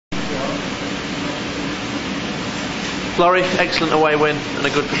Lawrie, excellent away win and a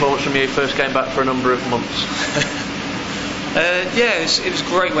good performance from you. First game back for a number of months. Yeah, it was a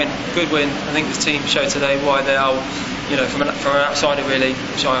great win, good win. I think the team showed today why they are, from an outsider really,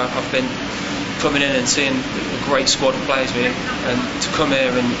 which I've been coming in and seeing a great squad of players really, and to come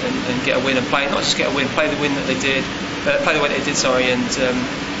here and get a win and play, not just get a win, play the win that they did, play the way they did, and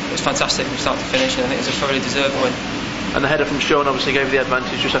it was fantastic from start to finish, and I think it was a thoroughly deserved win. And the header from Sean obviously gave you the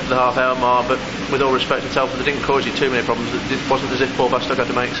advantage just after the half-hour mark, but with all respect to Telford, it didn't cause you too many problems. It wasn't as if Paul Bastock had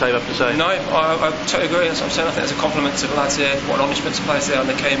to make save after save. No, I totally agree. That's what I'm saying. I think it's a compliment to the lads here. What an honest bunch of players there, and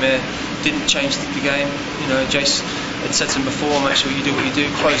they came here, didn't change the game. Jace had said to them before, make sure you do what you do,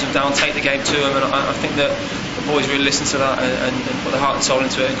 close them down, take the game to them, and I think that the boys really listened to that and put their heart and soul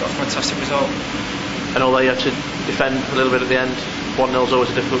into it and got a fantastic result. And although you had to defend a little bit at the end, 1-0 is always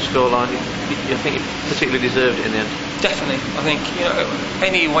a difficult scoreline. You think you particularly deserved it in the end? Definitely. I think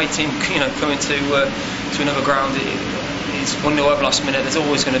any away team coming to another ground, it's 1-0 over last minute. There's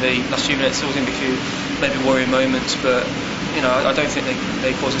always going to be last few minutes. There's always going to be a few maybe worrying moments, but I don't think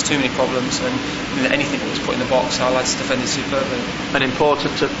they caused us too many problems. And anything that was put in the box, our lads defended superbly. And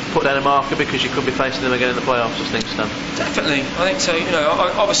important to put down a marker because you could be facing them again in the playoffs as things stand. Definitely, I think so.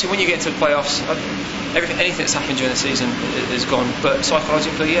 Obviously, when you get into the playoffs, anything that's happened during the season is gone. But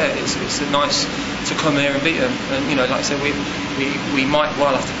psychologically, yeah, it's nice to come here and beat them. And like I said, we might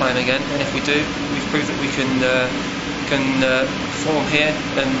well have to play them again. And if we do, we've proved that we can perform here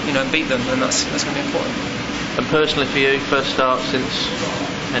and beat them, and that's going to be important. And personally for you, first start since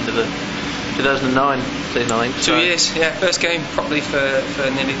end of the 2009 season, I think. 2 years, yeah. First game properly for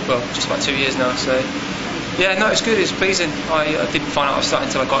nearly, just about 2 years now. So yeah, no, it's good. It's pleasing. I didn't find out I was starting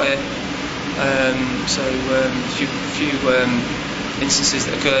until I got here. A few instances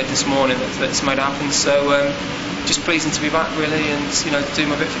that occurred this morning that's made it happen. So just pleasing to be back really, and do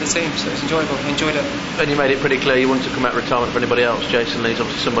my bit for the team. So it's enjoyable. I enjoyed it. And you made it pretty clear you wanted to come out of retirement for anybody else. Jason Lee's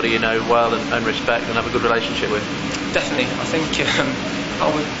obviously somebody you know well and respect and have a good relationship with. Definitely. I think I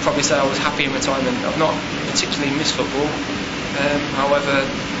would probably say I was happy in retirement. I've not particularly missed football. However,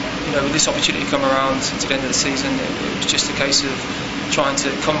 with this opportunity come around to the end of the season, it was just a case of trying to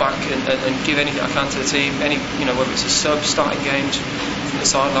come back and give anything I can to the team. Whether it's a sub, starting games from the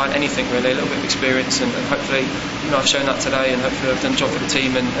sideline, anything really, a little bit of experience, and hopefully I've shown that today, and hopefully I've done a job for the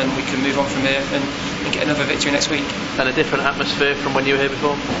team, and we can move on from here and get another victory next week. And a different atmosphere from when you were here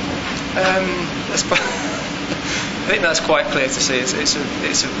before? I think that's quite clear to see. It's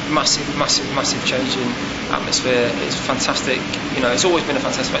a massive change in atmosphere. It's fantastic. It's always been a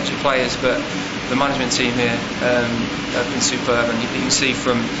fantastic bunch of players, but the management team here have been superb, and you can see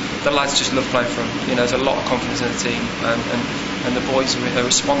from the lads just love playing for them. There's a lot of confidence in the team, and the boys are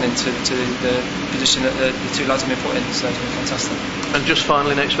responding to the position that the two lads have been put in. So it's been fantastic. And just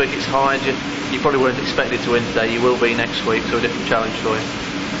finally, next week it's Hyde. You probably weren't expected to win today. You will be next week, so a different challenge for you.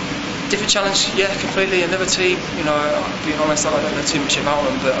 Different challenge, yeah, completely. Another team. Being honest, I don't know too much about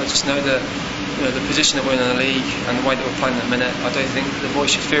them, but I just know that the position that we're in the league and the way that we're playing at the minute, I don't think the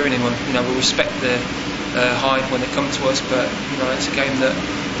boys should fear anyone. We'll respect the Hyde when they come to us, but it's a game that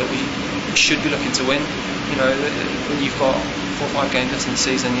we should be looking to win. When you've got 4 or 5 games left in the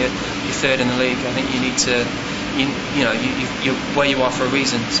season, you're third in the league. I think you need to. You're where you are for a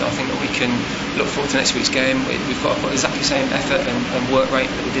reason, so I think that we can look forward to next week's game. We've got to put exactly the same effort and work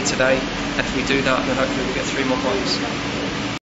rate that we did today, and if we do that, then hopefully we'll get 3 more points.